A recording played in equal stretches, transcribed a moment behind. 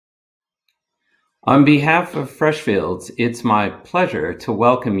On behalf of Freshfields, it's my pleasure to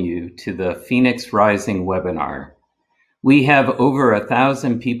welcome you to the Phoenix Rising webinar. We have over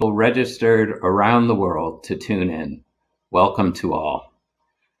 1,000 people registered around the world to tune in. Welcome to all.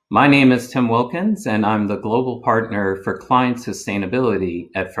 My name is Tim Wilkins, and I'm the Global Partner for Client Sustainability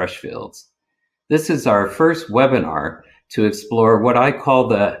at Freshfields. This is our first webinar to explore what I call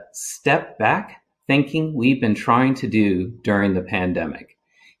the step back thinking we've been trying to do during the pandemic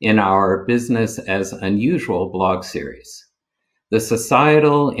in our Business as Unusual blog series. The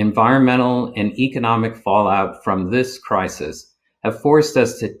societal, environmental, and economic fallout from this crisis have forced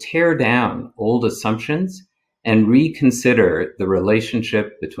us to tear down old assumptions and reconsider the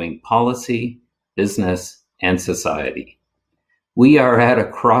relationship between policy, business, and society. We are at a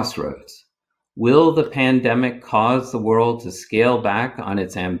crossroads. Will the pandemic cause the world to scale back on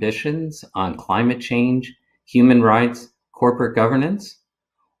its ambitions on climate change, human rights, corporate governance?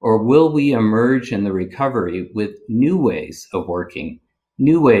 Or will we emerge in the recovery with new ways of working,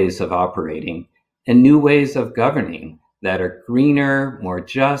 new ways of operating, and new ways of governing that are greener, more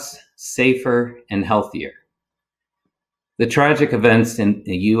just, safer, and healthier? The tragic events in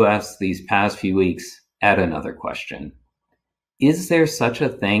the US these past few weeks add another question. Is there such a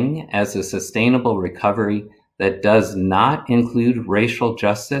thing as a sustainable recovery that does not include racial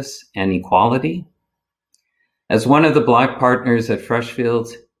justice and equality? As one of the Black partners at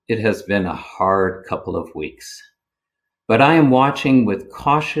Freshfields, it has been a hard couple of weeks. But I am watching with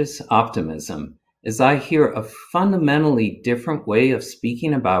cautious optimism as I hear a fundamentally different way of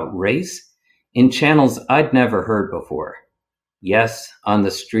speaking about race in channels I'd never heard before. Yes, on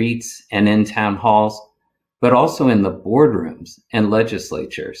the streets and in town halls, but also in the boardrooms and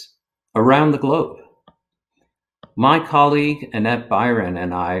legislatures around the globe. My colleague Annette Byron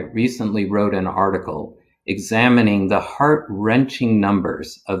and I recently wrote an article examining the heart-wrenching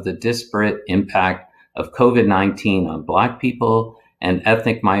numbers of the disparate impact of COVID-19 on Black people and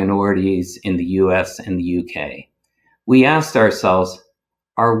ethnic minorities in the US and the UK. We asked ourselves,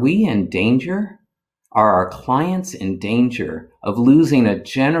 are we in danger? Are our clients in danger of losing a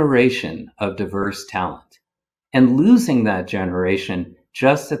generation of diverse talent? And losing that generation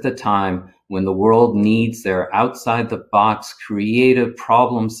just at the time when the world needs their outside-the-box creative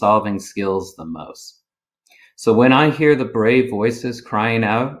problem-solving skills the most. So when I hear the brave voices crying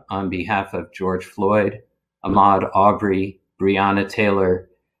out on behalf of George Floyd, Ahmaud Arbery, Breonna Taylor,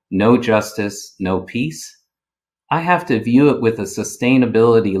 no justice, no peace, I have to view it with a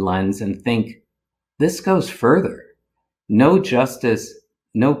sustainability lens and think, this goes further. No justice,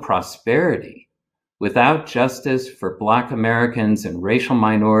 no prosperity. Without justice for Black Americans and racial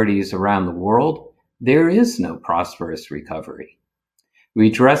minorities around the world, there is no prosperous recovery.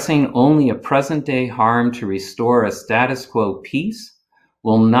 Redressing only a present-day harm to restore a status quo peace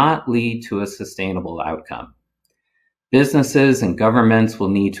will not lead to a sustainable outcome. Businesses and governments will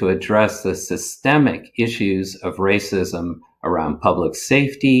need to address the systemic issues of racism around public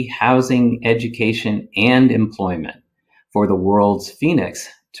safety, housing, education, and employment for the world's phoenix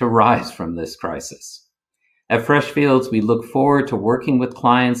to rise from this crisis. At Freshfields, we look forward to working with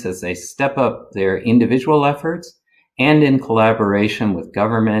clients as they step up their individual efforts and in collaboration with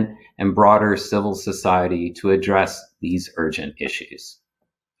government and broader civil society to address these urgent issues.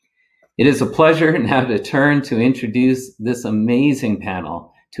 It is a pleasure now to turn to introduce this amazing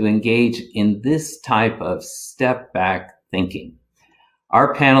panel to engage in this type of step-back thinking.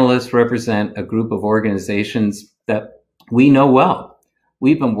 Our panelists represent a group of organizations that we know well.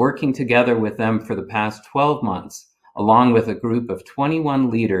 We've been working together with them for the past 12 months, along with a group of 21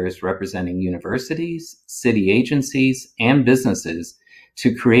 leaders representing universities, city agencies, and businesses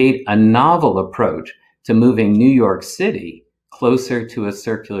to create a novel approach to moving New York City closer to a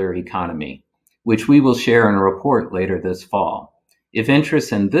circular economy, which we will share in a report later this fall. If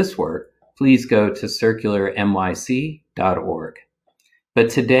interested in this work, please go to circularnyc.org. But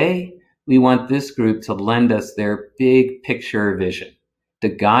today, we want this group to lend us their big picture vision, to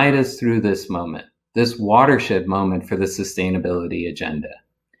guide us through this moment, this watershed moment for the sustainability agenda.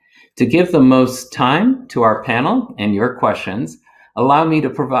 To give the most time to our panel and your questions, allow me to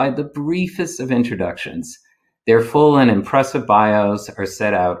provide the briefest of introductions. Their full and impressive bios are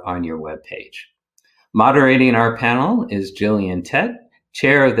set out on your webpage. Moderating our panel is Gillian Tett,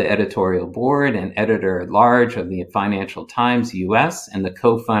 Chair of the Editorial Board and Editor-at-Large of the Financial Times US and the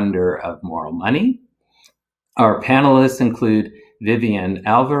co-founder of Moral Money. Our panelists include Vivian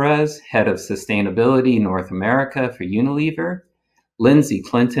Alvarez, Head of Sustainability North America for Unilever, Lindsay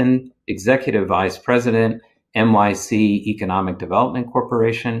Clinton, Executive Vice President, NYC Economic Development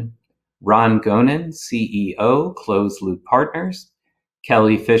Corporation, Ron Gonen, CEO, Closed Loop Partners,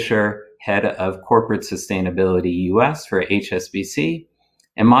 Kelly Fisher, Head of Corporate Sustainability US for HSBC,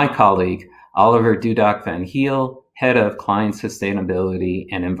 and my colleague, Oliver Dudok van Heel, Head of Client Sustainability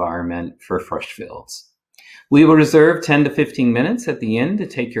and Environment for Freshfields. We will reserve 10 to 15 minutes at the end to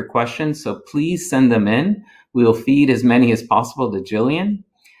take your questions, so please send them in. We will feed as many as possible to Jillian.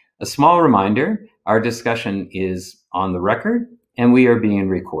 A small reminder, our discussion is on the record and we are being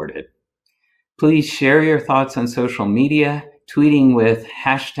recorded. Please share your thoughts on social media, tweeting with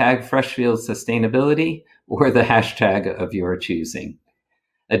hashtag Freshfields Sustainability or the hashtag of your choosing.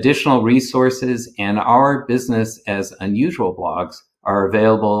 Additional resources and our Business as Unusual blogs are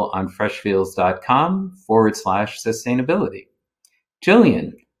available on freshfields.com/sustainability.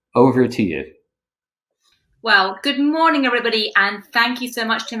 Jillian, over to you. Well, good morning, everybody, and thank you so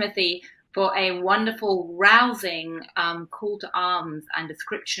much, Timothy, for a wonderful, rousing call to arms and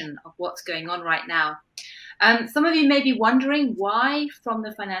description of what's going on right now. Some of you may be wondering why, from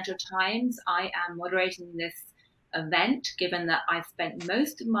the Financial Times, I am moderating this event, given that I've spent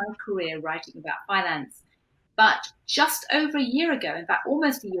most of my career writing about finance. But just over a year ago, in fact,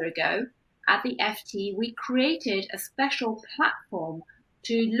 almost a year ago, at the FT, we created a special platform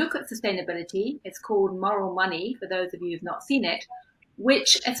to look at sustainability. It's called Moral Money, for those of you who've not seen it,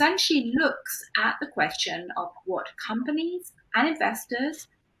 which essentially looks at the question of what companies and investors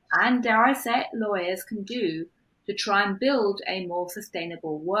and, dare I say it, lawyers can do to try and build a more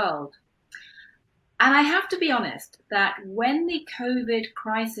sustainable world. And I have to be honest that when the COVID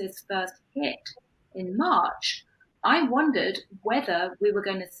crisis first hit in March, I wondered whether we were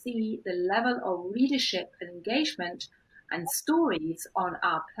going to see the level of readership and engagement and stories on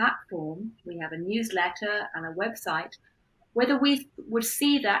our platform. We have a newsletter and a website, whether we would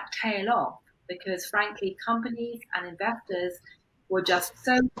see that tail off, because frankly, companies and investors were just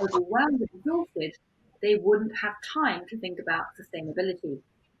so overwhelmed and exhausted, they wouldn't have time to think about sustainability.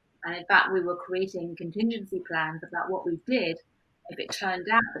 And in fact, we were creating contingency plans about what we did if it turned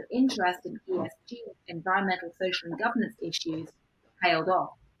out that interest in ESG, environmental, social, and governance issues tailed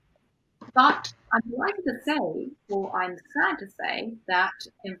off. But I'm delighted to say, or I'm sad to say, that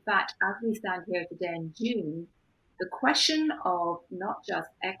in fact, as we stand here today in June, the question of not just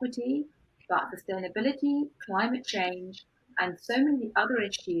equity, but sustainability, climate change, and so many other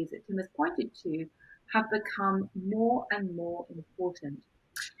issues that Tim has pointed to have become more and more important.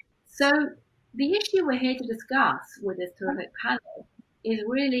 So the issue we're here to discuss with this terrific panel is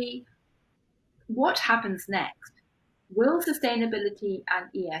really what happens next. Will sustainability and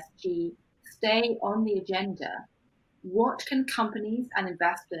ESG stay on the agenda? What can companies and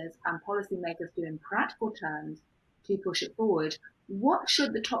investors and policymakers do in practical terms to push it forward? What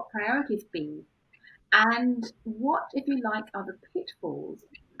should the top priorities be? And what, if you like, are the pitfalls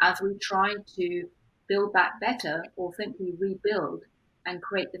as we try to build back better or simply rebuild and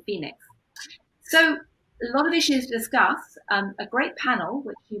create the phoenix? So a lot of issues to discuss, a great panel,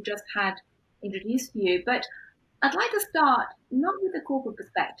 which you've just had introduced to you, but I'd like to start not with the corporate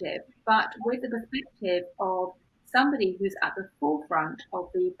perspective, but with the perspective of somebody who's at the forefront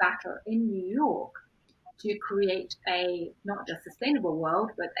of the battle in New York to create a not just sustainable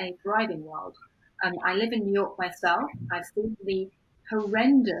world, but a thriving world. I live in New York myself. I've seen the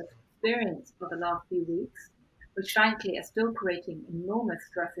horrendous experience for the last few weeks, which frankly are still creating enormous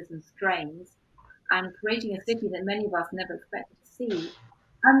stresses and strains and creating a city that many of us never expected to see.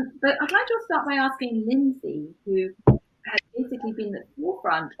 But I'd like to start by asking Lindsay, who has basically been at the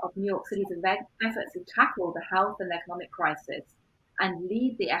forefront of New York City's efforts to tackle the health and economic crisis and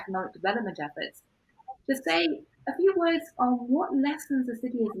lead the economic development efforts, to say a few words on what lessons the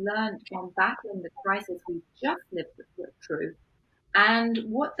city has learned from battling the crisis we just lived through and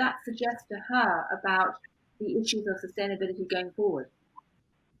what that suggests to her about the issues of sustainability going forward.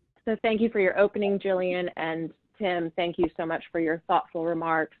 So thank you for your opening, Jillian, and Tim, thank you so much for your thoughtful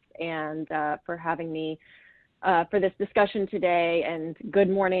remarks and for having me for this discussion today. And good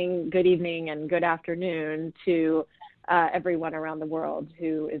morning, good evening, and good afternoon to everyone around the world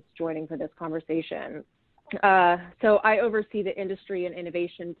who is joining for this conversation. So I oversee the industry and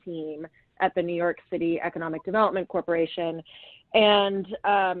innovation team at the New York City Economic Development Corporation. And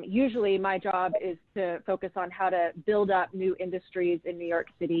usually my job is to focus on how to build up new industries in New York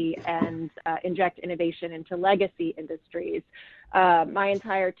City and inject innovation into legacy industries. My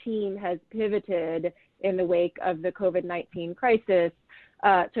entire team has pivoted in the wake of the COVID-19 crisis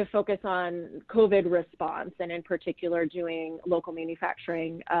to focus on COVID response, and in particular doing local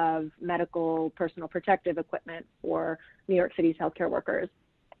manufacturing of medical personal protective equipment for New York City's healthcare workers.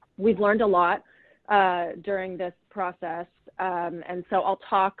 We've learned a lot during this process, and so I'll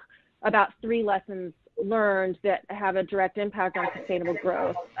talk about 3 lessons learned that have a direct impact on sustainable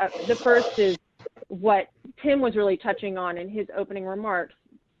growth. The first is what Tim was really touching on in his opening remarks.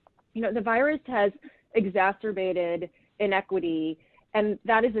 You know, the virus has exacerbated inequity, and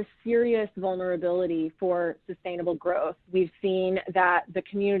that is a serious vulnerability for sustainable growth. We've seen that the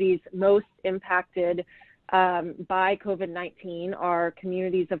communities most impacted by COVID-19 are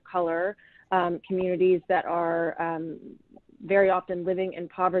communities of color, communities that are very often living in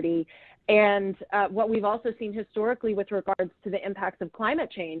poverty. And what we've also seen historically with regards to the impacts of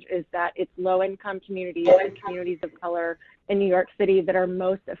climate change is that it's low-income communities and communities of color in New York City that are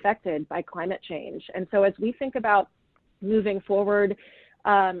most affected by climate change. And so as we think about moving forward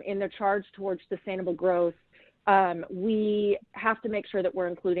in the charge towards sustainable growth, we have to make sure that we're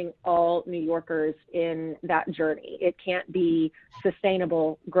including all New Yorkers in that journey. It can't be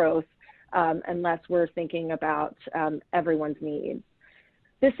sustainable growth unless we're thinking about everyone's needs.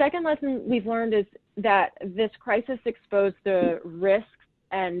 The second lesson we've learned is that this crisis exposed the risks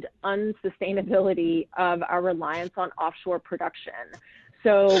and unsustainability of our reliance on offshore production.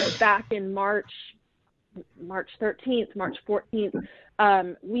 So back in March 13th, March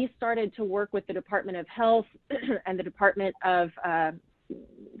 14th, we started to work with the Department of Health and the Department of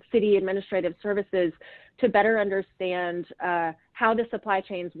City Administrative Services to better understand how the supply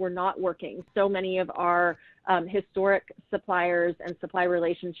chains were not working. So many of our historic suppliers and supply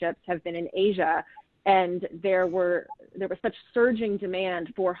relationships have been in Asia, and there was such surging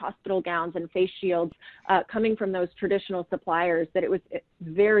demand for hospital gowns and face shields coming from those traditional suppliers that it was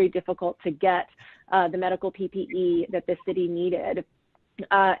very difficult to get the medical PPE that the city needed.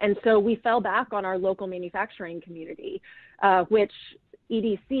 And so we fell back on our local manufacturing community, which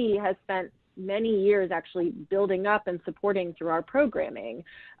EDC has spent many years actually building up and supporting through our programming.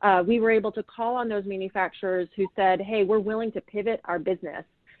 We were able to call on those manufacturers who said, hey, we're willing to pivot our business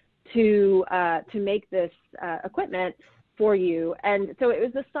to make this equipment for you. And so it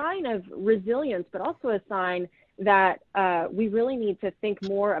was a sign of resilience, but also a sign that we really need to think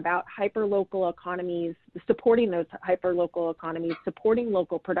more about hyperlocal economies, supporting those hyperlocal economies, supporting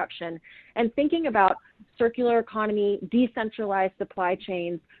local production, and thinking about circular economy, decentralized supply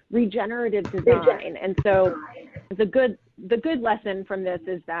chains, regenerative design. And so the good lesson from this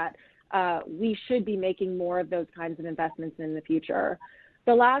is that we should be making more of those kinds of investments in the future.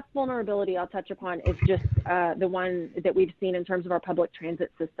 The last vulnerability I'll touch upon is just the one that we've seen in terms of our public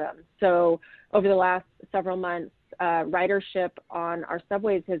transit system. So over the last several months, ridership on our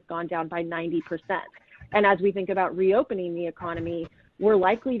subways has gone down by 90%. And as we think about reopening the economy, we're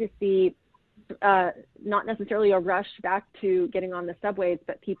likely to see not necessarily a rush back to getting on the subways,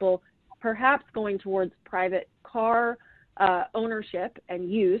 but people perhaps going towards private car ownership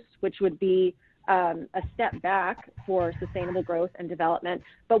and use, which would be a step back for sustainable growth and development.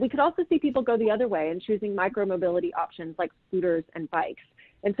 But we could also see people go the other way and choosing micromobility options like scooters and bikes.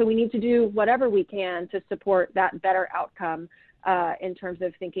 And so we need to do whatever we can to support that better outcome in terms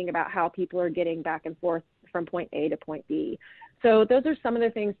of thinking about how people are getting back and forth from point A to point B. So those are some of the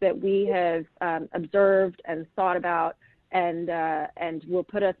things that we have observed and thought about and will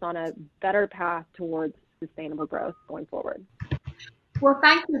put us on a better path towards sustainable growth going forward. Well,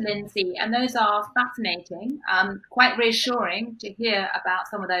 thank you, Lindsay. And those are fascinating, quite reassuring to hear about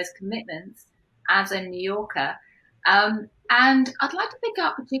some of those commitments as a New Yorker. And I'd like to pick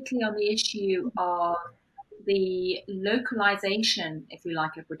up particularly on the issue of the localization, if you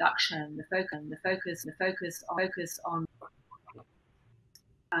like, of production, the focus on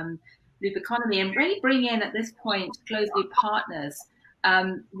loop economy, and really bring in at this point closed loop partners.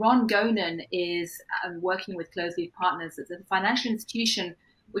 Ron Gonen is working with Closed Loop Partners. It's a financial institution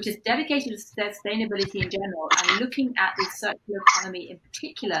which is dedicated to sustainability in general and looking at the circular economy in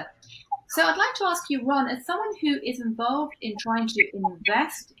particular. So I'd like to ask you, Ron, as someone who is involved in trying to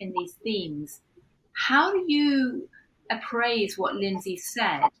invest in these themes, how do you appraise what Lindsay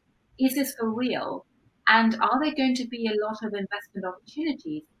said? Is this for real? And are there going to be a lot of investment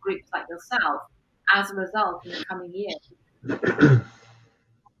opportunities for groups like yourself as a result in the coming years?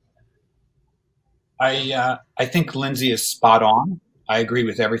 I think Lindsay is spot on. I agree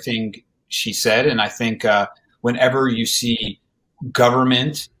with everything she said. And I think whenever you see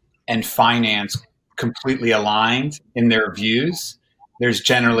government and finance completely aligned in their views, there's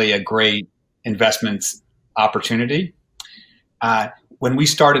generally a great investment opportunity. When we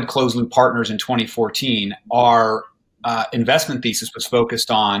started Closed Loop Partners in 2014, our investment thesis was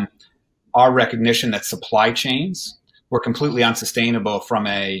focused on our recognition that supply chains were completely unsustainable from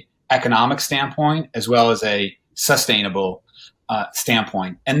a economic standpoint as well as a sustainable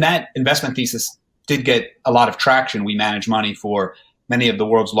standpoint. And that investment thesis did get a lot of traction. We manage money for many of the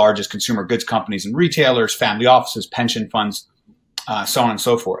world's largest consumer goods companies and retailers, family offices, pension funds, so on and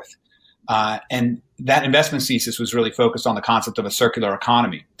so forth. And that investment thesis was really focused on the concept of a circular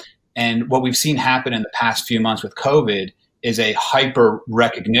economy. And what we've seen happen in the past few months with COVID is a hyper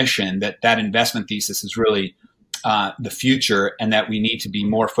recognition that that investment thesis is really the future, and that we need to be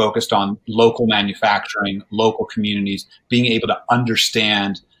more focused on local manufacturing, local communities, being able to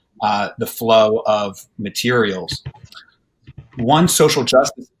understand the flow of materials. One social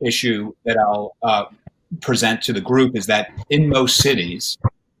justice issue that I'll present to the group is that in most cities,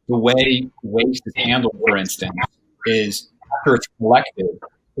 the way waste is handled, for instance, is after it's collected,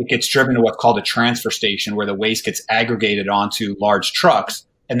 it gets driven to what's called a transfer station, where the waste gets aggregated onto large trucks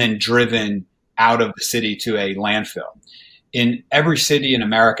and then driven out of the city to a landfill. In every city in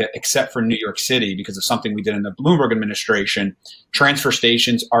America, except for New York City, because of something we did in the Bloomberg administration, transfer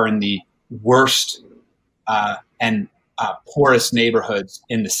stations are in the worst and poorest neighborhoods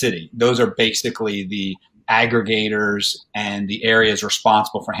in the city. Those are basically the aggregators and the areas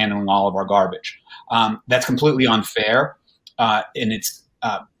responsible for handling all of our garbage. That's completely unfair, and it's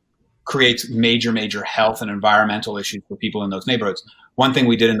creates major health and environmental issues for people in those neighborhoods. One thing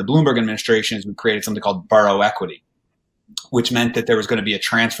we did in the Bloomberg administration is we created something called borough equity, which meant that there was going to be a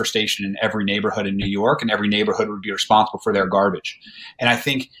transfer station in every neighborhood in New York, and every neighborhood would be responsible for their garbage. And I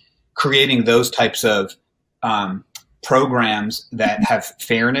think creating those types of programs that have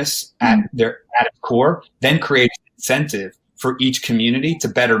fairness at its core then creates incentive for each community to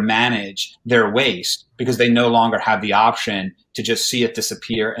better manage their waste, because they no longer have the option to just see it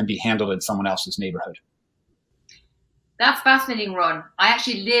disappear and be handled in someone else's neighborhood. That's fascinating, Ron. I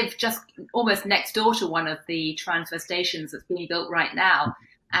actually live just almost next door to one of the transfer stations that's being built right now,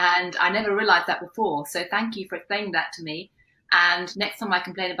 and I never realized that before. So thank you for explaining that to me. And next time I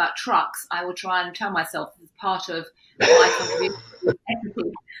complain about trucks, I will try and tell myself this is part of my contribution to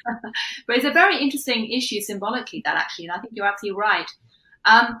equity. But it's a very interesting issue symbolically, that actually, and I think you're absolutely right.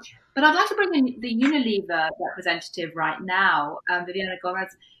 But I'd like to bring in the Unilever representative right now, Viviana Gomez,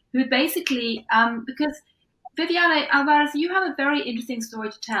 who basically, because Viviana Alvarez, you have a very interesting story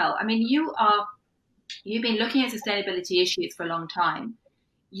to tell. I mean, you've been looking at sustainability issues for a long time.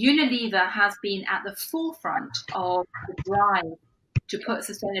 Unilever has been at the forefront of the drive to put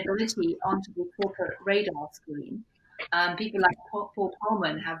sustainability onto the corporate radar screen. People like Paul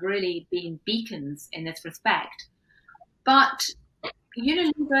Pullman have really been beacons in this respect. But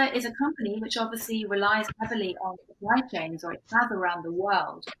Unilever is a company which obviously relies heavily on supply chains, or it has around the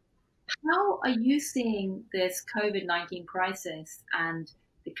world. How are you seeing this COVID-19 crisis and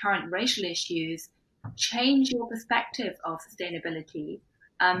the current racial issues change your perspective of sustainability?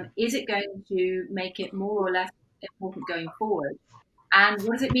 Is it going to make it more or less important going forward? And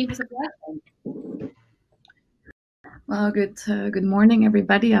what does it mean for supply chains? Well, good morning,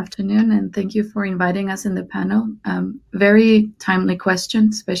 everybody, afternoon, and thank you for inviting us in the panel. Very timely question,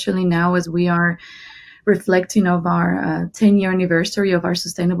 especially now as we are reflecting of our 10-year anniversary of our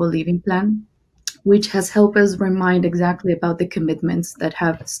Sustainable Living Plan, which has helped us remind exactly about the commitments that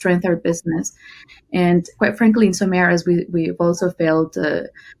have strengthened our business. And quite frankly, in some areas, we've also fell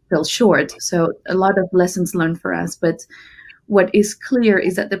short. So a lot of lessons learned for us. But what is clear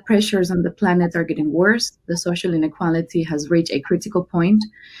is that the pressures on the planet are getting worse. The social inequality has reached a critical point,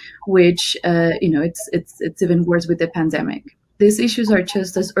 which, it's even worse with the pandemic. These issues are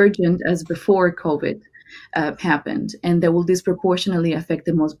just as urgent as before COVID happened, and they will disproportionately affect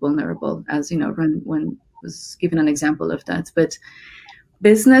the most vulnerable, as Ron was given an example of that. But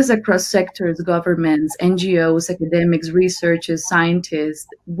business across sectors, governments, NGOs, academics, researchers, scientists,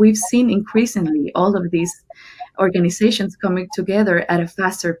 we've seen increasingly all of these organizations coming together at a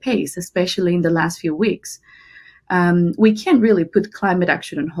faster pace, especially in the last few weeks. We can't really put climate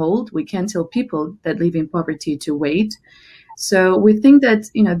action on hold. We can't tell people that live in poverty to wait. So we think that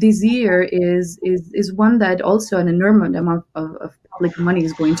this year is one that also an enormous amount of public money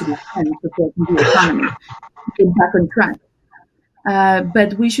is going to be spent to support the economy to get back on track.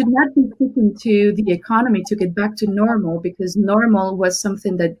 But we should not be sticking to the economy to get back to normal, because normal was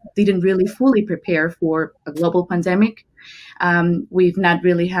something that didn't really fully prepare for a global pandemic. We've not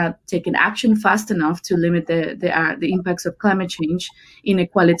really taken action fast enough to limit the impacts of climate change,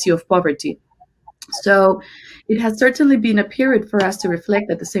 inequality, of poverty. So it has certainly been a period for us to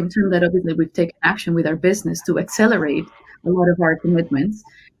reflect, at the same time that obviously we've taken action with our business to accelerate a lot of our commitments.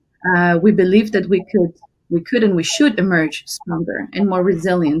 We believe that we could and we should emerge stronger and more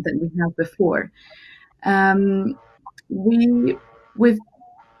resilient than we have before.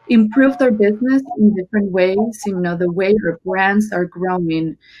 improve their business in different ways. You know, the way our brands are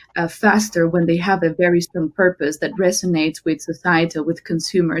growing faster when they have a very strong purpose that resonates with society, with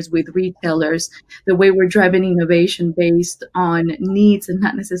consumers, with retailers. The way we're driving innovation based on needs and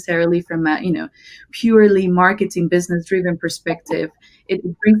not necessarily from a purely marketing business driven perspective. It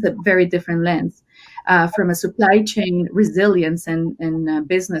brings a very different lens. From a supply chain resilience and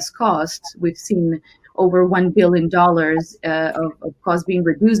business costs, we've seen over $1 billion of costs being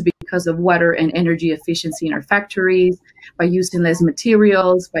reduced because of water and energy efficiency in our factories, by using less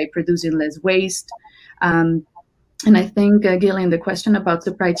materials, by producing less waste. And I think, Gillian, the question about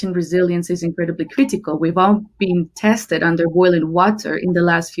supply chain resilience is incredibly critical. We've all been tested under boiling water in the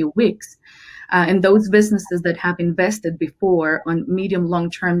last few weeks. And those businesses that have invested before on medium,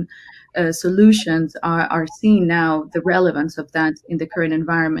 long-term solutions are seeing now the relevance of that in the current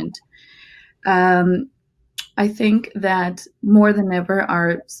environment. I think that more than ever,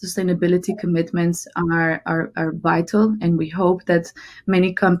 our sustainability commitments are vital, and we hope that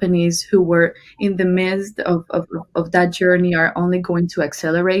many companies who were in the midst of that journey are only going to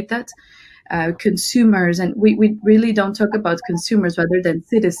accelerate that. Consumers, and we really don't talk about consumers rather than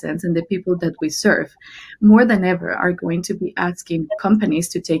citizens and the people that we serve, more than ever are going to be asking companies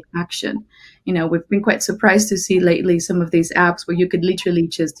to take action. We've been quite surprised to see lately some of these apps where you could literally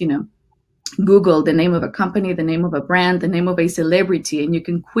just, Google the name of a company, the name of a brand, the name of a celebrity, and you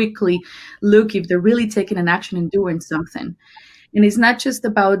can quickly look if they're really taking an action and doing something. And it's not just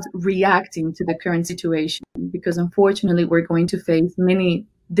about reacting to the current situation, because unfortunately we're going to face many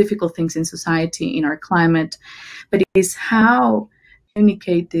difficult things in society, in our climate, but it is how to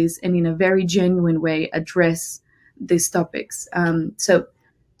communicate this and in a very genuine way address these topics. So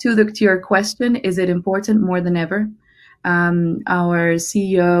to your question, is it important? More than ever. Our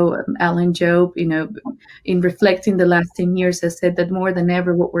CEO, Alan Job, in reflecting the last 10 years, has said that more than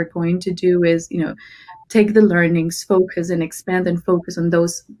ever, what we're going to do is, take the learnings, focus and expand and focus on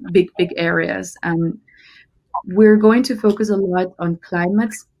those big areas. We're going to focus a lot on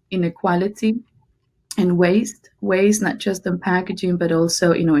climate, inequality, and waste, not just in packaging, but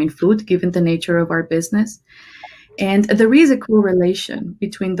also, in food, given the nature of our business. And there is a correlation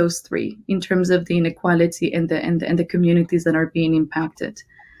between those three in terms of the inequality and the communities that are being impacted.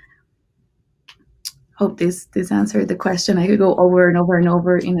 Hope this answered the question. I could go over and over and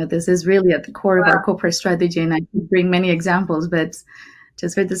over. This is really at the core of our corporate strategy, and I could bring many examples, but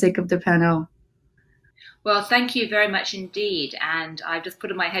just for the sake of the panel. Well, thank you very much indeed. And I've just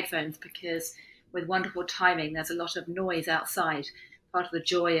put on my headphones because with wonderful timing, there's a lot of noise outside. Part of the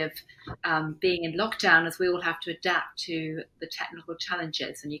joy of being in lockdown is we all have to adapt to the technical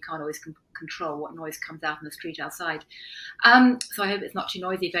challenges, and you can't always control what noise comes out in the street outside. So I hope it's not too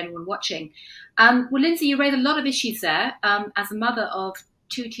noisy for anyone watching. Well, Lindsay, you raised a lot of issues there. As a mother of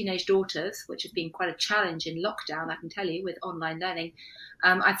 2 teenage daughters, which has been quite a challenge in lockdown, I can tell you, with online learning,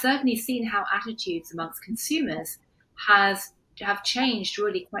 I've certainly seen how attitudes amongst consumers have changed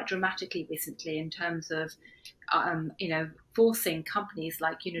really quite dramatically recently in terms of, forcing companies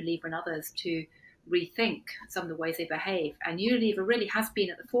like Unilever and others to rethink some of the ways they behave. And Unilever really has been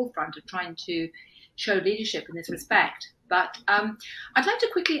at the forefront of trying to show leadership in this respect. But I'd like to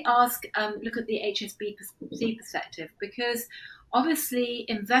quickly look at the HSBC perspective, because obviously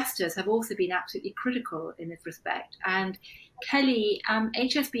investors have also been absolutely critical in this respect. And Kelly,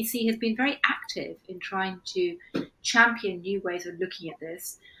 HSBC has been very active in trying to champion new ways of looking at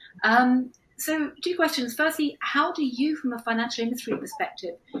this. So 2 questions. Firstly, how do you, from a financial industry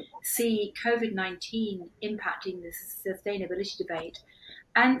perspective, see COVID-19 impacting this sustainability debate?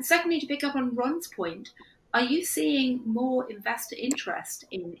 And secondly, to pick up on Ron's point, are you seeing more investor interest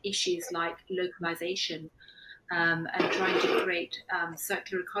in issues like localization and trying to create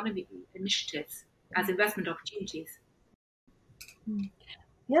circular economy initiatives as investment opportunities?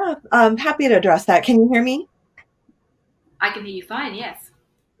 Yeah, I'm happy to address that. Can you hear me? I can hear you fine, yes.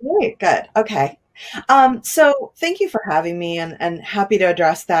 Great, good. Okay. So thank you for having me, and happy to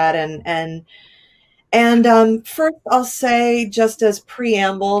address that. And first, I'll say, just as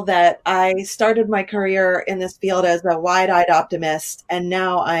preamble, that I started my career in this field as a wide-eyed optimist, and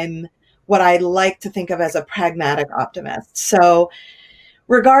now I'm what I like to think of as a pragmatic optimist. So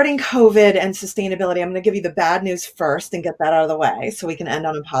regarding COVID and sustainability, I'm going to give you the bad news first and get that out of the way so we can end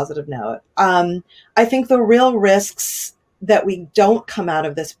on a positive note. I think the real risks that we don't come out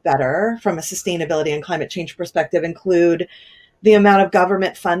of this better from a sustainability and climate change perspective include the amount of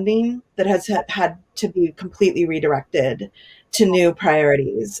government funding that has had to be completely redirected to new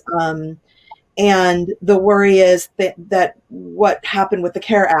priorities. And the worry is that what happened with the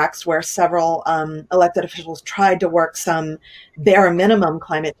CARE Acts, where several elected officials tried to work some bare minimum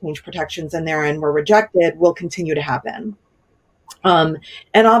climate change protections in there and were rejected, will continue to happen.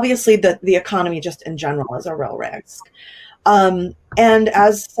 And obviously the economy just in general is a real risk. And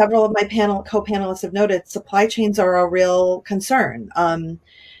as several of my co-panelists have noted, supply chains are a real concern.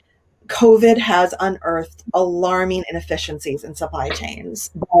 COVID has unearthed alarming inefficiencies in supply chains,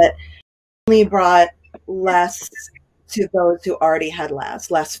 but only brought less to those who already had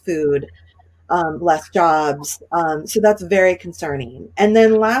less food, less jobs. So that's very concerning. And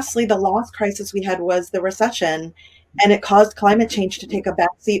then lastly, the last crisis we had was the recession, and it caused climate change to take a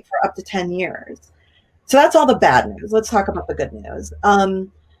backseat for up to 10 years. So that's all the bad news. Let's talk about the good news.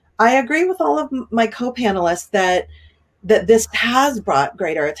 I agree with all of my co-panelists that this has brought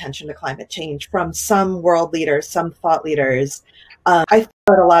greater attention to climate change from some world leaders, some thought leaders. I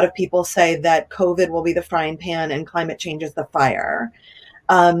heard a lot of people say that COVID will be the frying pan and climate change is the fire.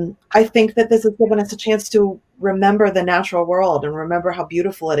 I think that this has given us a chance to remember the natural world and remember how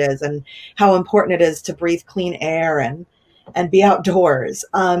beautiful it is and how important it is to breathe clean air and be outdoors.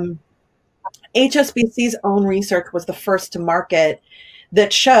 HSBC's own research was the first to market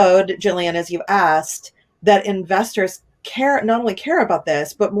that showed, Jillian, as you asked, that investors not only care about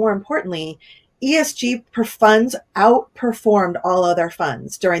this, but more importantly, ESG funds outperformed all other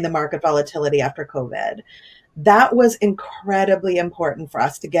funds during the market volatility after COVID. That was incredibly important for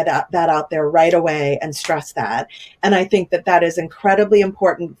us to get that out there right away and stress that. And I think that is incredibly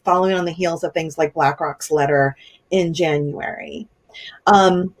important following on the heels of things like BlackRock's letter in January.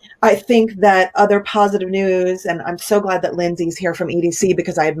 I think that other positive news, and I'm so glad that Lindsay's here from EDC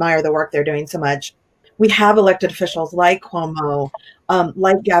because I admire the work they're doing so much. We have elected officials like Cuomo,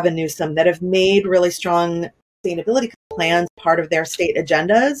 like Gavin Newsom, that have made really strong sustainability plans part of their state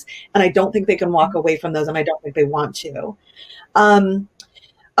agendas. And I don't think they can walk away from those, and I don't think they want to.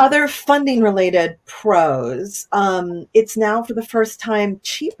 Other funding related pros, it's now for the first time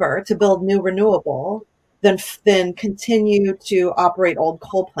cheaper to build new renewable than continue to operate old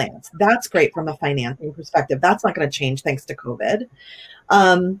coal plants. That's great from a financing perspective. That's not going to change thanks to COVID.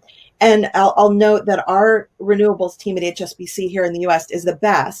 And I'll note that our renewables team at HSBC here in the US is the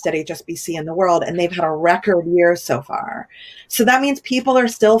best at HSBC in the world, and they've had a record year so far. So that means people are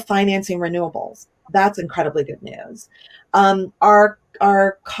still financing renewables. That's incredibly good news.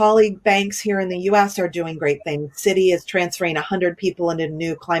 Our colleague banks here in the US are doing great things. Citi is transferring 100 people into a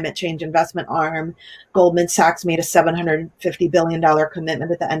new climate change investment arm. Goldman Sachs made a $750 billion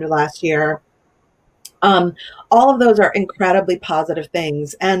commitment at the end of last year. All of those are incredibly positive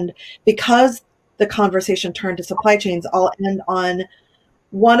things. And because the conversation turned to supply chains, I'll end on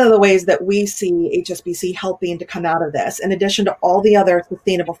one of the ways that we see HSBC helping to come out of this. In addition to all the other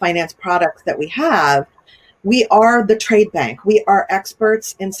sustainable finance products that we have, we are the trade bank. We are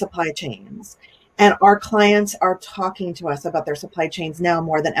experts in supply chains. And our clients are talking to us about their supply chains now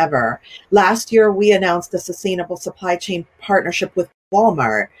more than ever. Last year, we announced a sustainable supply chain partnership with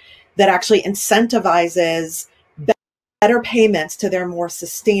Walmart that actually incentivizes better payments to their more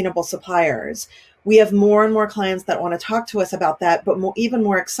sustainable suppliers. We have more and more clients that want to talk to us about that, but even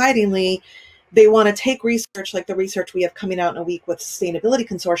more excitingly, they want to take research like the research we have coming out in a week with Sustainability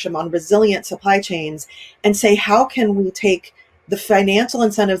Consortium on resilient supply chains and say, how can we take the financial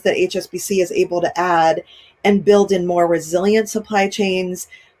incentives that HSBC is able to add and build in more resilient supply chains,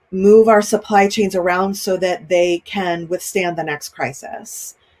 move our supply chains around so that they can withstand the next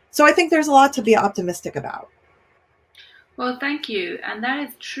crisis. So I think there's a lot to be optimistic about. Well, thank you. And that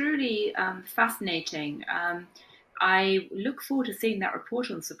is truly fascinating. I look forward to seeing that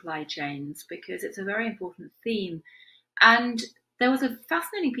report on supply chains because it's a very important theme. And there was a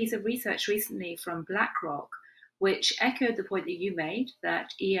fascinating piece of research recently from BlackRock, which echoed the point that you made,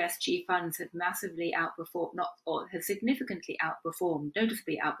 that ESG funds had massively outperformed, had significantly outperformed,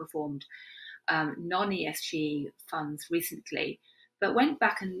 noticeably outperformed non-ESG funds recently, but went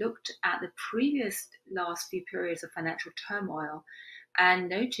back and looked at the previous last few periods of financial turmoil and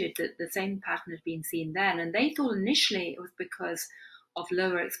noted that the same pattern had been seen then. And they thought initially it was because of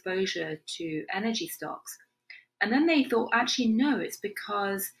lower exposure to energy stocks. And then they thought, actually, no, it's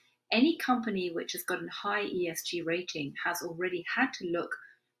because any company which has got a high ESG rating has already had to look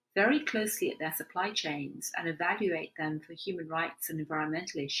very closely at their supply chains and evaluate them for human rights and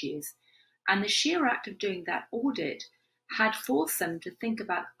environmental issues. And the sheer act of doing that audit had forced them to think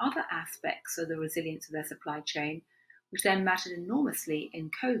about other aspects of the resilience of their supply chain, which then mattered enormously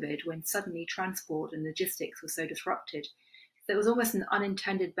in COVID when suddenly transport and logistics were so disrupted. So it was almost an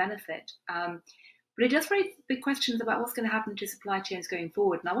unintended benefit. But but it does raise big questions about what's going to happen to supply chains going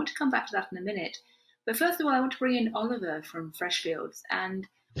forward. And I want to come back to that in a minute. But first of all, I want to bring in Oliver from Freshfields and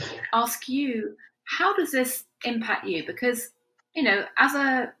ask you, how does this impact you? Because, as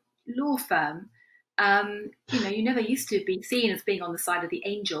a law firm, you never used to be seen as being on the side of the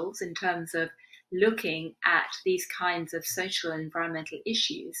angels in terms of looking at these kinds of social and environmental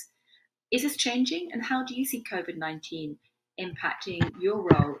issues. Is this changing? And how do you see COVID-19 impacting your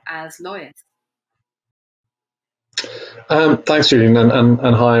role as lawyers? Thanks, Julian,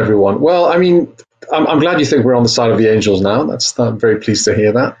 and hi, everyone. Well, I mean, I'm glad you think we're on the side of the angels now. I'm very pleased to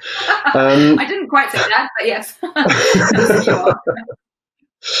hear that. I didn't quite say that, but yes, you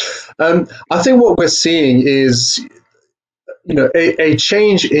are. I think what we're seeing is, a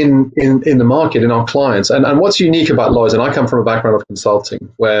change in the market, in our clients. And what's unique about lawyers, and I come from a background of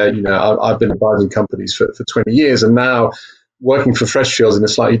consulting where, I've been advising companies for 20 years, and now working for Freshfields in a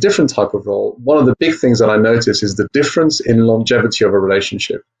slightly different type of role. One of the big things that I notice is the difference in longevity of a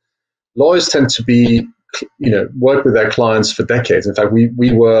relationship. Lawyers tend to be, work with their clients for decades. In fact, we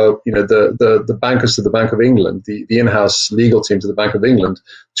were, the bankers to the Bank of England, the in-house legal team to the Bank of England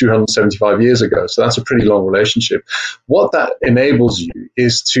 275 years ago. So that's a pretty long relationship. What that enables you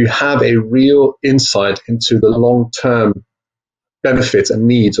is to have a real insight into the long-term benefits and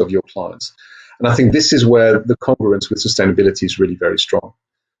needs of your clients. And I think this is where the congruence with sustainability is really very strong.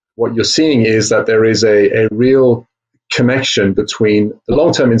 What you're seeing is that there is a real connection between the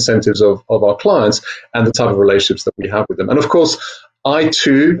long-term incentives of our clients and the type of relationships that we have with them. And of course, I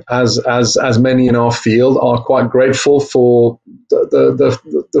too, as many in our field, are quite grateful for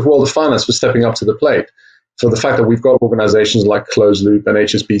the world of finance for stepping up to the plate. For the fact that we've got organizations like Closed Loop and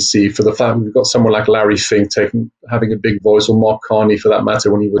HSBC, for the fact that we've got someone like Larry Fink having a big voice, or Mark Carney for that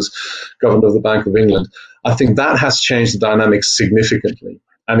matter when he was governor of the Bank of England, I think that has changed the dynamics significantly.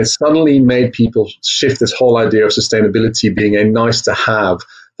 And it's suddenly made people shift this whole idea of sustainability being a nice to have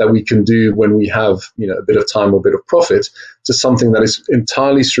that we can do when we have a bit of time or a bit of profit, to something that is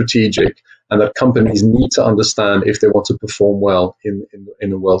entirely strategic and that companies need to understand if they want to perform well in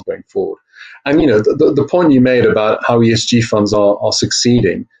the world going forward. And the point you made about how ESG funds are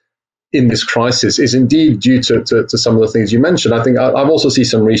succeeding in this crisis is indeed due to some of the things you mentioned. I think I've also seen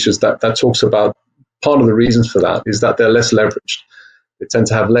some research that talks about part of the reasons for that is that they're less leveraged. They tend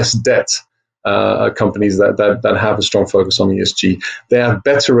to have less debt. Companies that have a strong focus on ESG, they have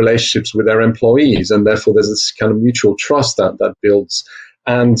better relationships with their employees, and therefore there's this kind of mutual trust that builds.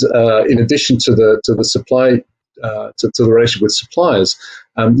 And in addition to the supply, to the relationship with suppliers,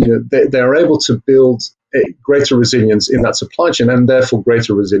 they are able to build a greater resilience in that supply chain, and therefore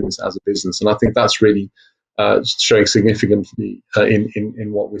greater resilience as a business. And I think that's really showing significantly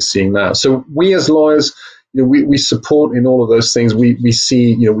in what we're seeing now. So we as lawyers, we support in all of those things. We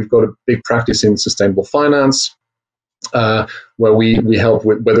see, we've got a big practice in sustainable finance, where we help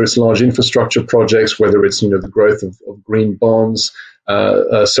with whether it's large infrastructure projects, whether it's, the growth of green bonds,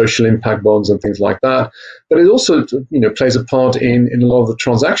 social impact bonds and things like that. But it also, plays a part in a lot of the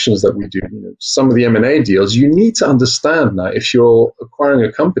transactions that we do. Some of the M&A deals, you need to understand now, if you're acquiring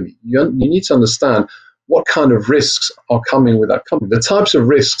a company, you need to understand what kind of risks are coming with that company, the types of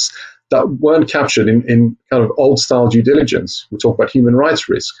risks that weren't captured in kind of old style due diligence. We talk about human rights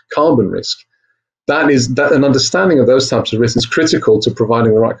risk, carbon risk. That an understanding of those types of risks is critical to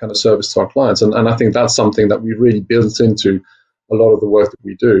providing the right kind of service to our clients. And I think that's something that we really built into a lot of the work that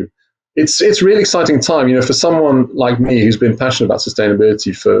we do. It's really exciting time, for someone like me who's been passionate about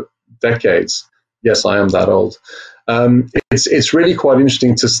sustainability for decades. Yes, I am that old. It's really quite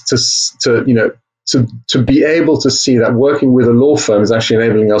interesting to be able to see that working with a law firm is actually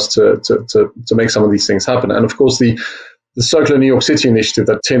enabling us to make some of these things happen. And of course, the Circular New York City initiative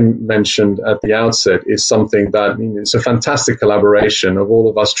that Tim mentioned at the outset is something that, it's a fantastic collaboration of all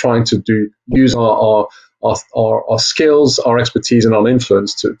of us trying to use our skills, our expertise, and our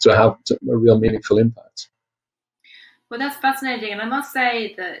influence to have a real meaningful impact. Well, that's fascinating. And I must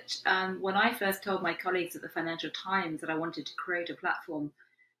say that when I first told my colleagues at the Financial Times that I wanted to create a platform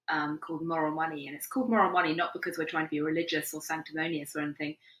called Moral Money, and it's called Moral Money not because we're trying to be religious or sanctimonious or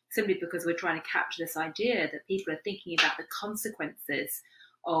anything, simply because we're trying to capture this idea that people are thinking about the consequences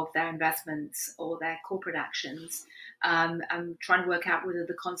of their investments or their corporate actions, and trying to work out whether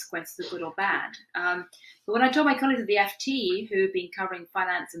the consequences are good or bad. But when I told my colleagues at the FT, who've been covering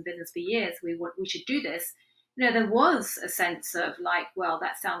finance and business for years, we should do this, there was a sense of like, well,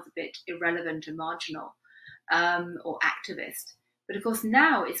 that sounds a bit irrelevant and marginal or activist. But of course,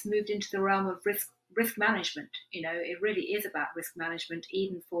 now it's moved into the realm of risk management. It really is about risk management,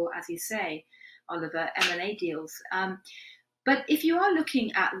 even for, as you say, Oliver, M&A deals. But if you are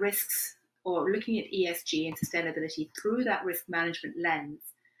looking at risks or looking at ESG and sustainability through that risk management lens,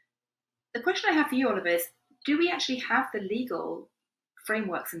 the question I have for you, Oliver, is do we actually have the legal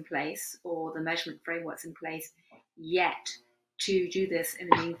frameworks in place or the measurement frameworks in place yet to do this in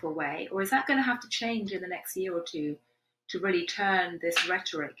a meaningful way? Or is that going to have to change in the next year or two to really turn this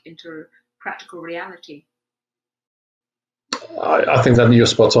rhetoric into practical reality? I think that you're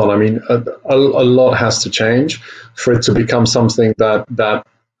spot on. I mean, a lot has to change for it to become something that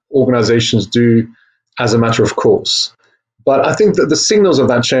organizations do as a matter of course. But I think that the signals of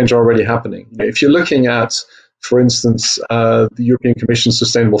that change are already happening. If you're looking at, for instance, the European Commission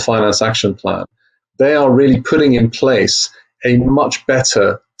Sustainable Finance Action Plan, they are really putting in place a much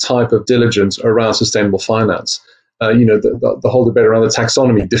better type of diligence around sustainable finance. The whole debate around the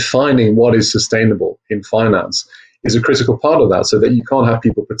taxonomy, defining what is sustainable in finance, is a critical part of that, so that you can't have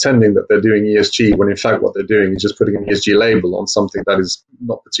people pretending that they're doing ESG when in fact what they're doing is just putting an ESG label on something that is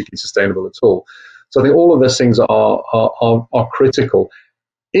not particularly sustainable at all. So I think all of those things are critical.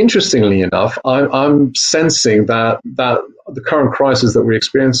 Interestingly enough, I'm sensing that the current crisis that we're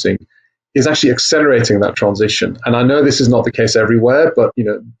experiencing is actually accelerating that transition. And I know this is not the case everywhere, but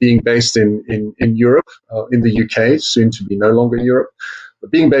being based in Europe, in the UK, soon to be no longer Europe, but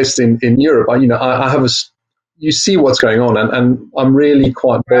being based in Europe, I have you see what's going on, and I'm really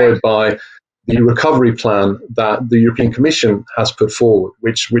quite buoyed by the recovery plan that the European Commission has put forward,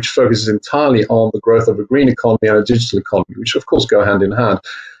 which focuses entirely on the growth of a green economy and a digital economy, which of course go hand in hand.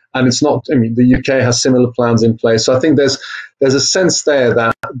 And it's not, the UK has similar plans in place. So I think there's a sense there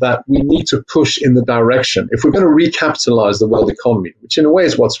that we need to push in the direction. If we're going to recapitalize the world economy, which in a way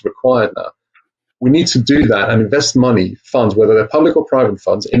is what's required now, we need to do that and invest money, funds, whether they're public or private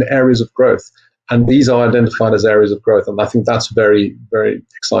funds, in areas of growth. And these are identified as areas of growth. And I think that's very, very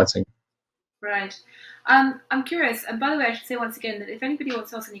exciting. Right. I'm curious, and by the way, I should say once again that if anybody wants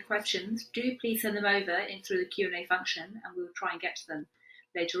to ask any questions, do please send them over through the Q&A function, and we'll try and get to them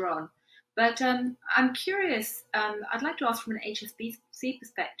later on. But I'm curious, I'd like to ask from an HSBC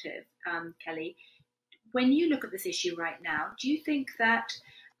perspective, Kelly, when you look at this issue right now, do you think that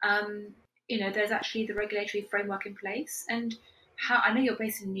there's actually the regulatory framework in place? And I know you're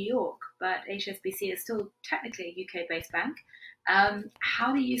based in New York, but HSBC is still technically a UK-based bank.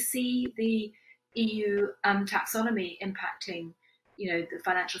 How do you see the EU taxonomy impacting, the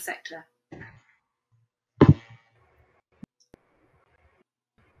financial sector?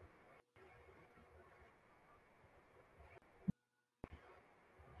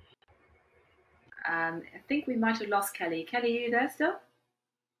 I think we might have lost Kelly. Kelly, are you there still?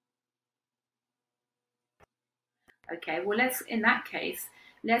 Okay, well, in that case,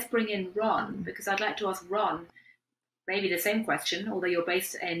 let's bring in Ron, because I'd like to ask Ron maybe the same question, although you're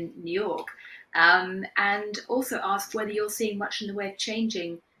based in New York, and also ask whether you're seeing much in the way of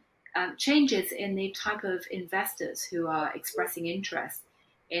changes in the type of investors who are expressing interest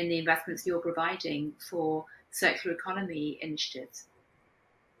in the investments you're providing for circular economy initiatives.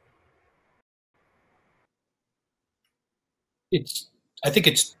 I think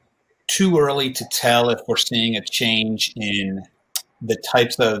it's too early to tell if we're seeing a change in the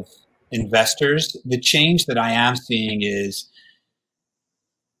types of investors. The change that I am seeing is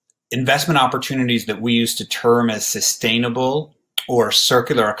investment opportunities that we used to term as sustainable or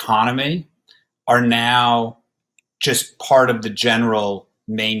circular economy are now just part of the general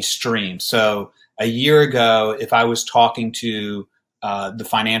mainstream. So a year ago, if I was talking to the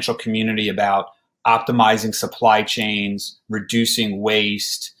financial community about optimizing supply chains, reducing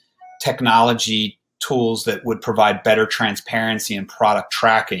waste, technology tools that would provide better transparency and product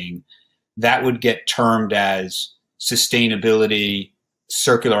tracking, that would get termed as sustainability,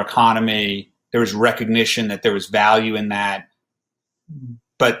 circular economy. There was recognition that there was value in that,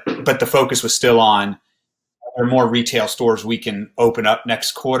 but the focus was still on, are there more retail stores we can open up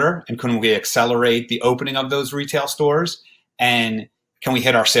next quarter, and can we accelerate the opening of those retail stores, and can we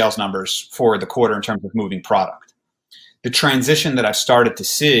hit our sales numbers for the quarter in terms of moving product? The transition that I've started to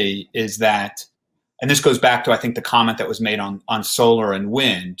see is that, and this goes back to, I think, the comment that was made on solar and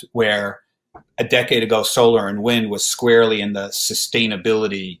wind, where a decade ago, solar and wind was squarely in the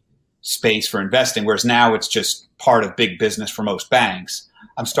sustainability space for investing, whereas now it's just part of big business for most banks.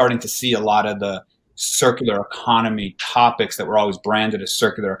 I'm starting to see a lot of the circular economy topics that were always branded as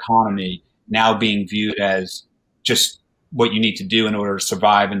circular economy now being viewed as just what you need to do in order to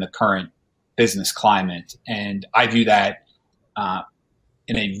survive in the current business climate. And I view that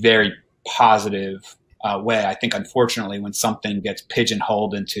in a very positive way. I think, unfortunately, when something gets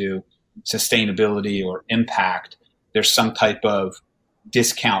pigeonholed into sustainability or impact, there's some type of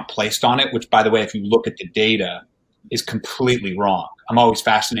discount placed on it, which, by the way, if you look at the data, is completely wrong. I'm always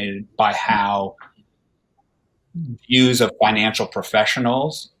fascinated by how views of financial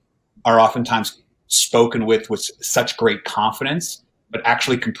professionals are oftentimes spoken with such great confidence, but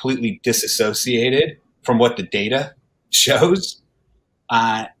actually completely disassociated from what the data shows.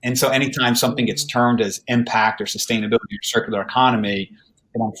 And so anytime something gets termed as impact or sustainability or circular economy,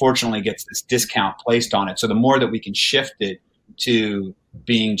 it unfortunately gets this discount placed on it. So the more that we can shift it to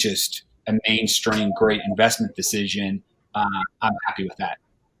being just a mainstream great investment decision, I'm happy with that.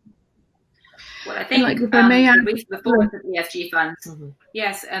 Well, I think if I may add, the performance of ESG funds.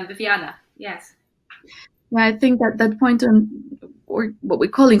 Yes, Viviana. Yes. Yeah, I think that point on, or what we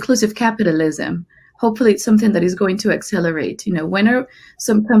call inclusive capitalism, hopefully it's something that is going to accelerate. When are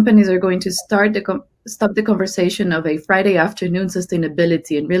some companies are going to stop the conversation of a Friday afternoon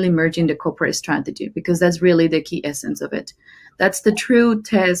sustainability and really merging the corporate strategy, because that's really the key essence of it. That's the true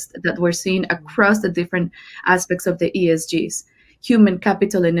test that we're seeing across the different aspects of the ESGs. Human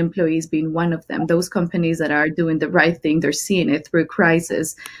capital and employees being one of them. Those companies that are doing the right thing, they're seeing it through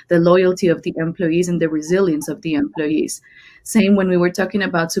crisis, the loyalty of the employees and the resilience of the employees. Same when we were talking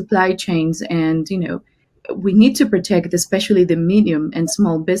about supply chains, and we need to protect especially the medium and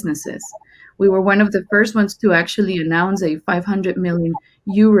small businesses. We were one of the first ones to actually announce a 500 million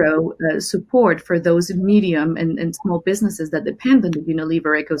euro support for those medium and small businesses that depend on the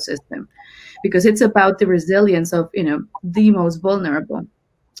Unilever ecosystem, because it's about the resilience of the most vulnerable.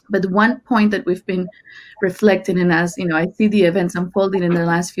 But one point that we've been reflecting, and as I see the events unfolding in the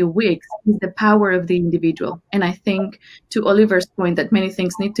last few weeks, is the power of the individual. And I think, to Oliver's point, that many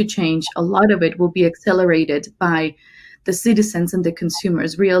things need to change. A lot of it will be accelerated by the citizens and the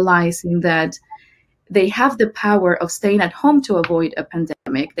consumers realizing that they have the power of staying at home to avoid a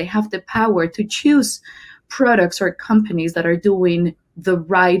pandemic. They have the power to choose products or companies that are doing the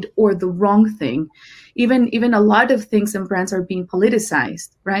right or the wrong thing. Even a lot of things and brands are being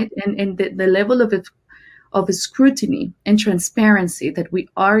politicized, right? And the level of scrutiny and transparency that we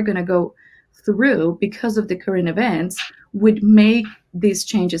are going to go through because of the current events would make these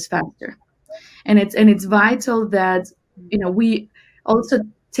changes faster. And it's vital that we also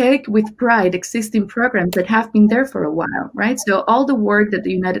take with pride existing programs that have been there for a while, right? So all the work that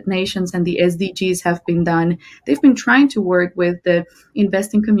the United Nations and the SDGs have been done, they've been trying to work with the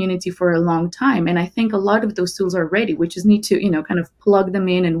investing community for a long time. And I think a lot of those tools are ready. We just need to, kind of plug them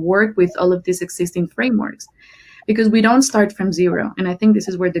in and work with all of these existing frameworks, because we don't start from zero. And I think this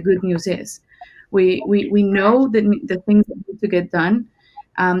is where the good news is. We know the things that need to get done.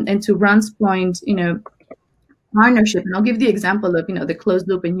 And to Ron's point, partnership, and I'll give the example of, the closed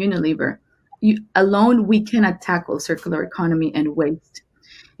loop in Unilever. Alone, we cannot tackle circular economy and waste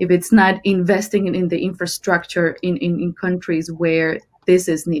if it's not investing in the infrastructure in countries where this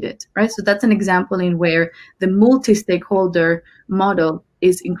is needed, right? So that's an example in where the multi-stakeholder model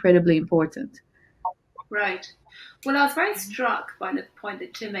is incredibly important. Right. Well, I was very struck by the point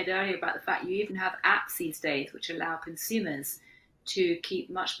that Tim made earlier about the fact you even have apps these days which allow consumers to keep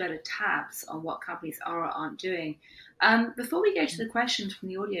much better tabs on what companies are or aren't doing. Before we go to the questions from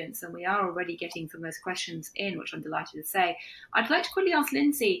the audience, and we are already getting some of those questions in, which I'm delighted to say, I'd like to quickly ask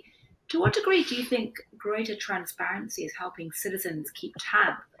Lindsay, to what degree do you think greater transparency is helping citizens keep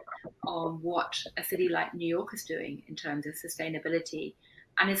tab on what a city like New York is doing in terms of sustainability?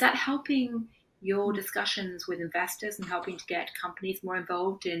 And is that helping your discussions with investors and helping to get companies more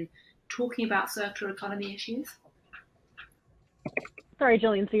involved in talking about circular economy issues? Sorry,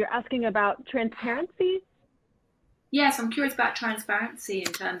 Jillian, so you're asking about transparency? Yes, I'm curious about transparency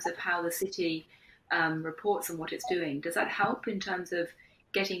in terms of how the city reports on what it's doing. Does that help in terms of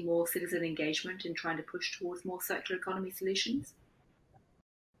getting more citizen engagement and trying to push towards more circular economy solutions?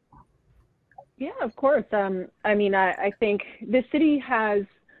 Yeah, of course. I think the city has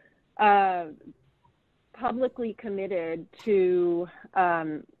publicly committed to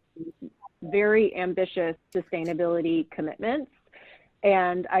very ambitious sustainability commitments.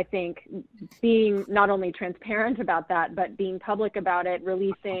 And I think being not only transparent about that, but being public about it,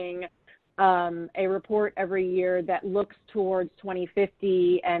 releasing a report every year that looks towards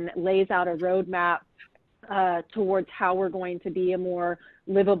 2050 and lays out a roadmap towards how we're going to be a more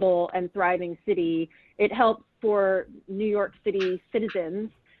livable and thriving city. It helps for New York City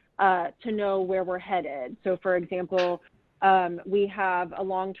citizens to know where we're headed. So, for example, we have a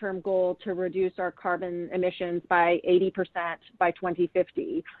long-term goal to reduce our carbon emissions by 80% by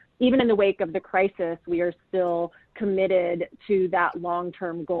 2050. Even in the wake of the crisis, we are still committed to that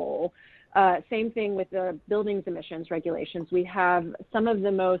long-term goal. Same thing with the buildings emissions regulations. We have some of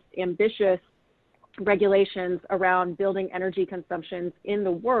the most ambitious regulations around building energy consumptions in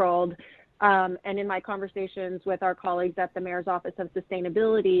the world, And in my conversations with our colleagues at the Mayor's Office of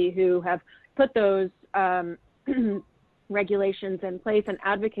Sustainability, who have put those regulations in place and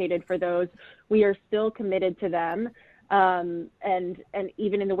advocated for those, we are still committed to them. And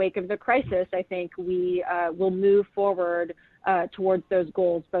even in the wake of the crisis, I think we will move forward towards those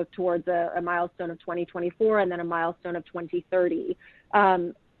goals, both towards a milestone of 2024 and then a milestone of 2030.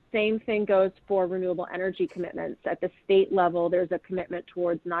 Same thing goes for renewable energy commitments. At the state level, there's a commitment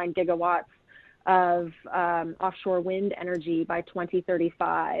towards 9 gigawatts of offshore wind energy by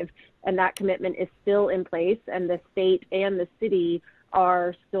 2035. And that commitment is still in place, and the state and the city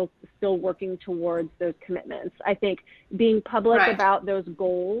are still working towards those commitments. I think being public about those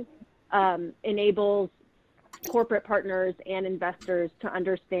goals enables corporate partners and investors to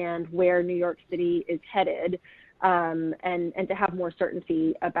understand where New York City is headed, and to have more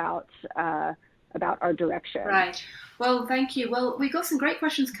certainty about our direction. Right. Well, thank you. Well, we've got some great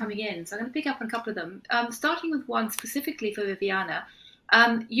questions coming in, so I'm going to pick up on a couple of them. Starting with one specifically for Viviana.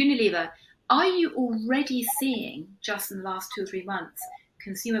 Unilever, are you already seeing, just in the last 2 or 3 months,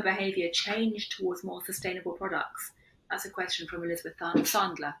 consumer behavior change towards more sustainable products? That's a question from Elizabeth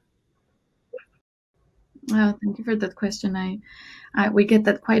Sandler. Well, thank you for that question. We get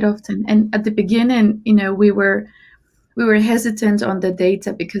that quite often. And at the beginning, we were hesitant on the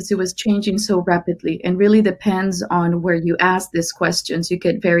data because it was changing so rapidly, and really depends on where you ask these questions. You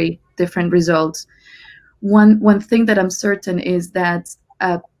get very different results. One thing that I'm certain is that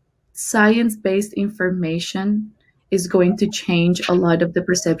science-based information is going to change a lot of the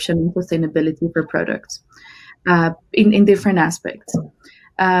perception and sustainability for products in different aspects.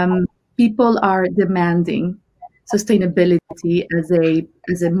 People are demanding sustainability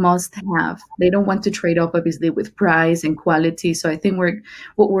as a must-have. They don't want to trade off, obviously, with price and quality. So I think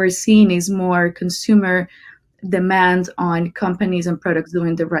what we're seeing is more consumer demand on companies and products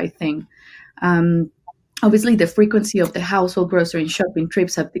doing the right thing. Obviously, the frequency of the household grocery and shopping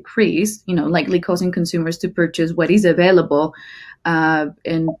trips have decreased, likely causing consumers to purchase what is available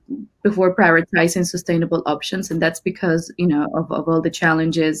and before prioritizing sustainable options. And that's because, of all the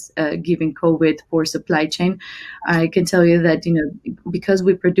challenges given COVID for supply chain. I can tell you that, because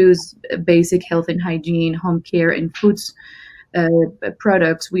we produce basic health and hygiene, home care, and foods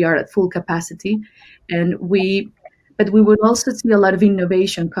products, we are at full capacity. But we would also see a lot of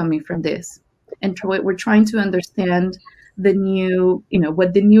innovation coming from this. And we're trying to understand the new,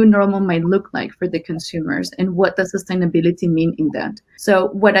 what the new normal might look like for the consumers, and what does sustainability mean in that. So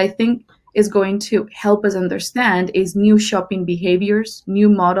what I think is going to help us understand is new shopping behaviors, new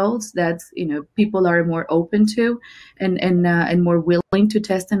models that people are more open to and more willing to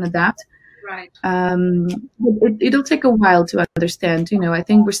test and adapt. Right. It'll take a while to understand. I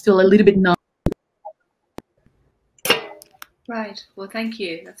think we're still a little bit numb. Right. Well, thank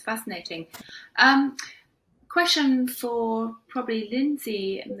you. That's fascinating. Question for probably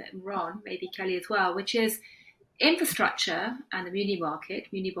Lindsay and Ron, maybe Kelly as well, which is infrastructure and the muni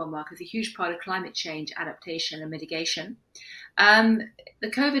bond market is a huge part of climate change adaptation and mitigation. The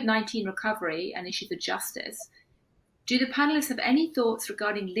Covid-19 recovery and issues of justice. Do the panelists have any thoughts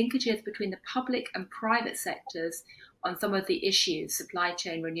regarding linkages between the public and private sectors on some of the issues, supply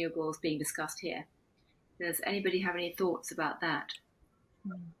chain, renewables, being discussed here? Does anybody have any thoughts about that?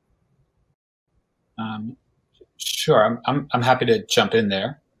 Sure, I'm happy to jump in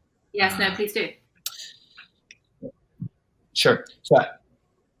there. Yes, no, please do. Sure. So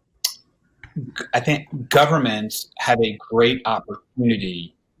I think governments have a great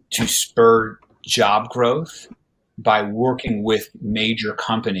opportunity to spur job growth by working with major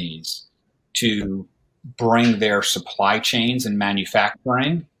companies to bring their supply chains and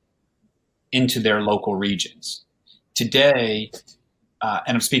manufacturing into their local regions. Today, and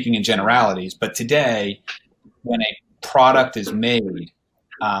I'm speaking in generalities, but today, when a product is made,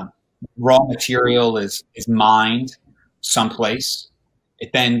 raw material is mined someplace.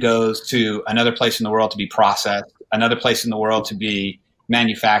 It then goes to another place in the world to be processed, another place in the world to be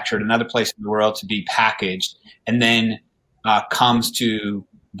manufactured, another place in the world to be packaged, and then comes to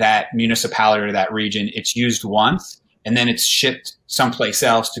that municipality or that region. It's used once, and then it's shipped someplace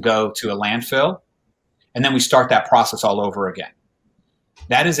else to go to a landfill, and then we start that process all over again.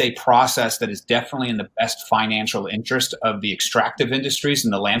 That is a process that is definitely in the best financial interest of the extractive industries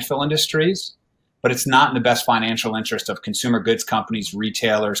and the landfill industries, but it's not in the best financial interest of consumer goods companies,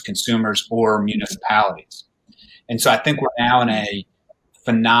 retailers, consumers, or municipalities. And so I think we're now in a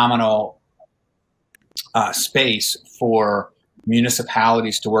phenomenal space for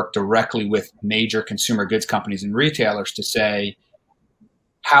municipalities to work directly with major consumer goods companies and retailers to say,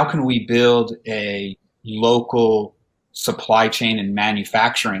 how can we build a local supply chain and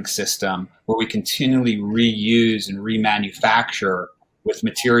manufacturing system where we continually reuse and remanufacture with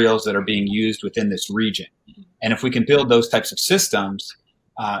materials that are being used within this region. And if we can build those types of systems,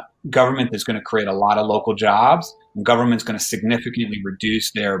 government is going to create a lot of local jobs, and government's going to significantly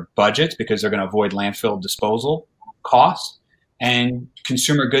reduce their budgets because they're going to avoid landfill disposal costs. And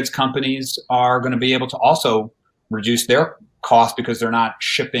consumer goods companies are going to be able to also reduce their costs because they're not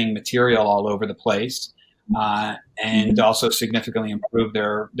shipping material all over the place, and also significantly improve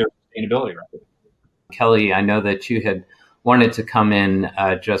their sustainability record. Kelly, I know that you had wanted to come in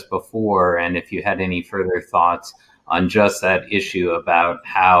just before, and if you had any further thoughts on just that issue about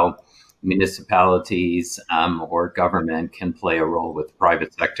how municipalities or government can play a role with the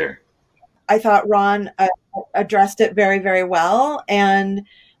private sector. I thought Ron addressed it very, very well. And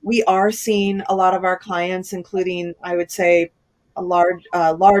we are seeing a lot of our clients, including, I would say, a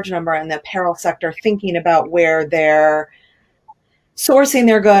large number in the apparel sector, thinking about where they're sourcing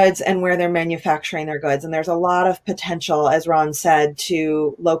their goods and where they're manufacturing their goods. And there's a lot of potential, as Ron said,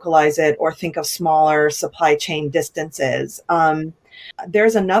 to localize it or think of smaller supply chain distances.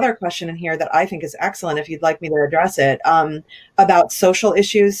 There's another question in here that I think is excellent, if you'd like me to address it, about social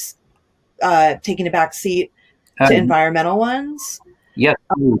issues taking a back seat to environmental ones. Yes.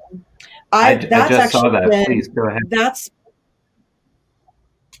 I just saw that. Please go ahead.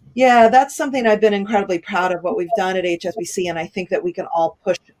 That's something I've been incredibly proud of what we've done at HSBC, and I think that we can all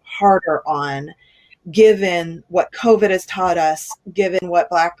push harder on, given what COVID has taught us, given what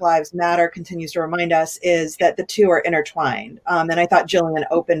Black Lives Matter continues to remind us, is that the two are intertwined. And I thought Jillian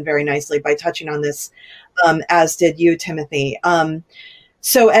opened very nicely by touching on this, as did you, Timothy.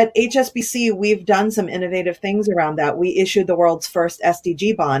 So at HSBC, we've done some innovative things around that. We issued the world's first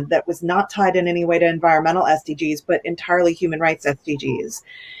SDG bond that was not tied in any way to environmental SDGs, but entirely human rights SDGs.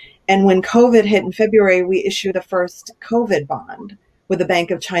 And when COVID hit in February, we issued the first COVID bond with the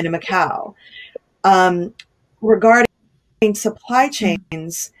Bank of China Macau. Regarding supply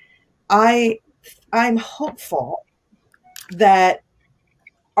chains, I'm hopeful that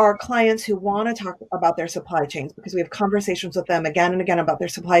our clients who want to talk about their supply chains, because we have conversations with them again and again about their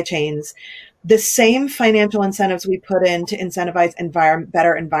supply chains, the same financial incentives we put in to incentivize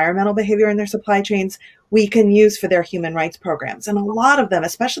better environmental behavior in their supply chains, we can use for their human rights programs. And a lot of them,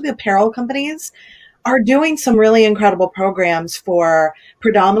 especially the apparel companies, are doing some really incredible programs for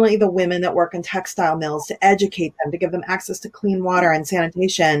predominantly the women that work in textile mills, to educate them, to give them access to clean water and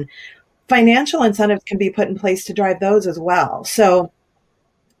sanitation. Financial incentives can be put in place to drive those as well. So,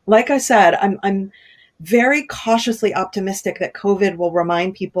 like I said, I'm very cautiously optimistic that COVID will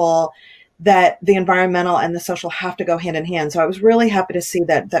remind people that the environmental and the social have to go hand in hand. So I was really happy to see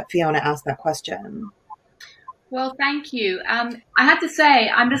that Fiona asked that question. Well, thank you. I have to say,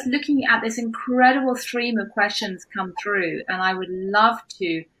 I'm just looking at this incredible stream of questions come through, and I would love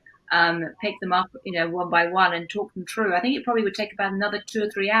to pick them up, one by one and talk them through. I think it probably would take about another 2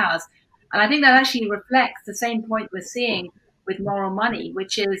 or 3 hours. And I think that actually reflects the same point we're seeing with moral money,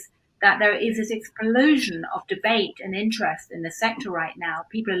 which is that there is this explosion of debate and interest in the sector right now.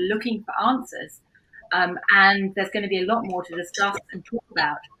 People are looking for answers, and there's going to be a lot more to discuss and talk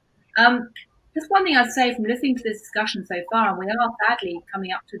about. Just one thing I'd say from listening to this discussion so far, and we are sadly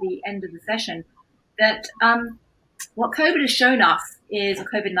coming up to the end of the session, that what COVID has shown us is, or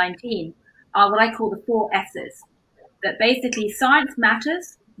COVID-19, are what I call the 4 S's. That basically science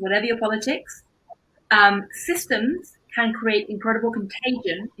matters, whatever your politics. Systems can create incredible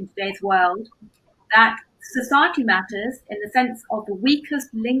contagion in today's world. That society matters in the sense of the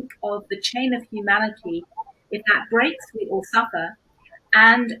weakest link of the chain of humanity. If that breaks, we all suffer.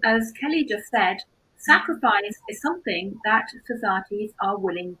 And as Kelly just said, sacrifice is something that societies are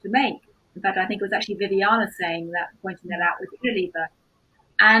willing to make. In fact, I think it was actually Viviana pointing that out with Unilever.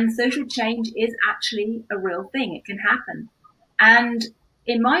 And social change is actually a real thing. It can happen. And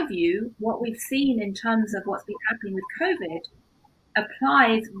in my view, what we've seen in terms of what's been happening with COVID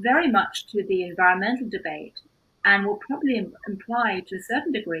applies very much to the environmental debate, and will probably imply to a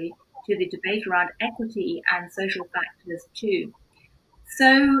certain degree to the debate around equity and social factors too.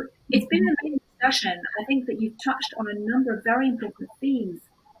 So it's been an amazing discussion. I think that you've touched on a number of very important themes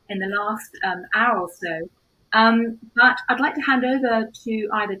in the last hour or so. But I'd like to hand over to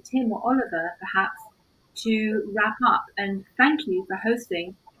either Tim or Oliver, perhaps, to wrap up. And thank you for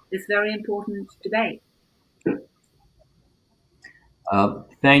hosting this very important debate.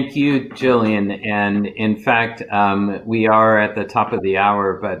 Thank you, Jillian. And in fact, we are at the top of the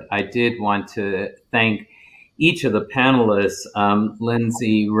hour, but I did want to thank each of the panelists,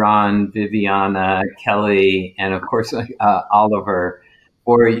 Lindsay, Ron, Viviana, Kelly, and of course, Oliver,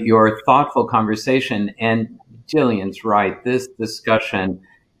 for your thoughtful conversation. And Jillian's right. This discussion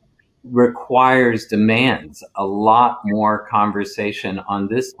demands a lot more conversation on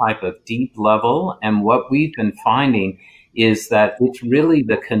this type of deep level. And what we've been finding is that it's really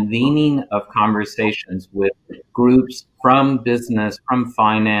the convening of conversations with groups from business, from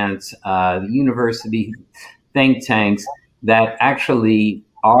finance, the university think tanks that actually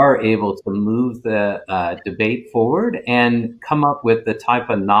are able to move the debate forward and come up with the type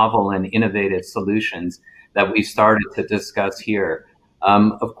of novel and innovative solutions that we started to discuss here.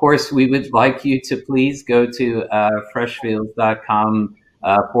 Of course, we would like you to please go to freshfields.com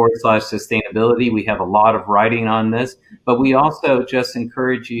 /sustainability. We have a lot of writing on this, but we also just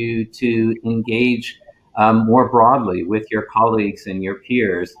encourage you to engage more broadly with your colleagues and your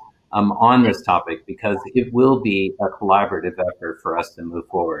peers on this topic, because it will be a collaborative effort for us to move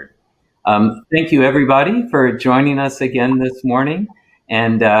forward. Thank you, everybody, for joining us again this morning.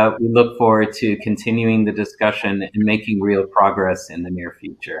 And we look forward to continuing the discussion and making real progress in the near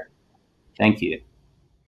future. Thank you.